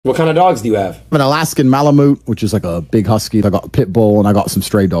What kind of dogs do you have? I have an Alaskan Malamute, which is like a big husky. I got a pit bull, and I got some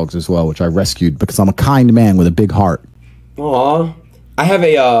stray dogs as well, which I rescued because I'm a kind man with a big heart. Aw. I have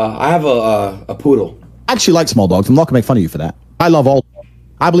a poodle. I actually like small dogs. I'm not gonna make fun of you for that. I love all.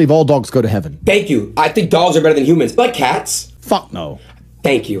 I believe all dogs go to heaven. Thank you. I think dogs are better than humans. Like cats? Fuck no.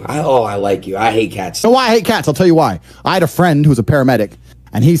 Thank you. I like you. I hate cats. You know why I hate cats? I'll tell you why. I had a friend who was a paramedic,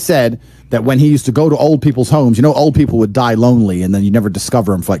 and he said that when he used to go to old people's homes, you know, old people would die lonely, and then you never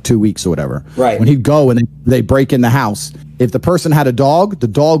discover them for like 2 weeks or whatever. Right. When he'd go and they break in the house, if the person had a dog, the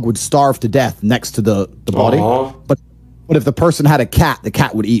dog would starve to death next to the body. But if the person had a cat, the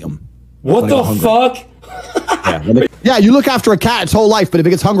cat would eat him. What the fuck? Yeah, you look after a cat its whole life, but if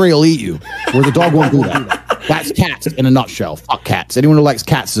it gets hungry, it'll eat you. Where the dog won't do that. That's cats in a nutshell. Fuck cats. Anyone who likes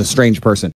cats is a strange person.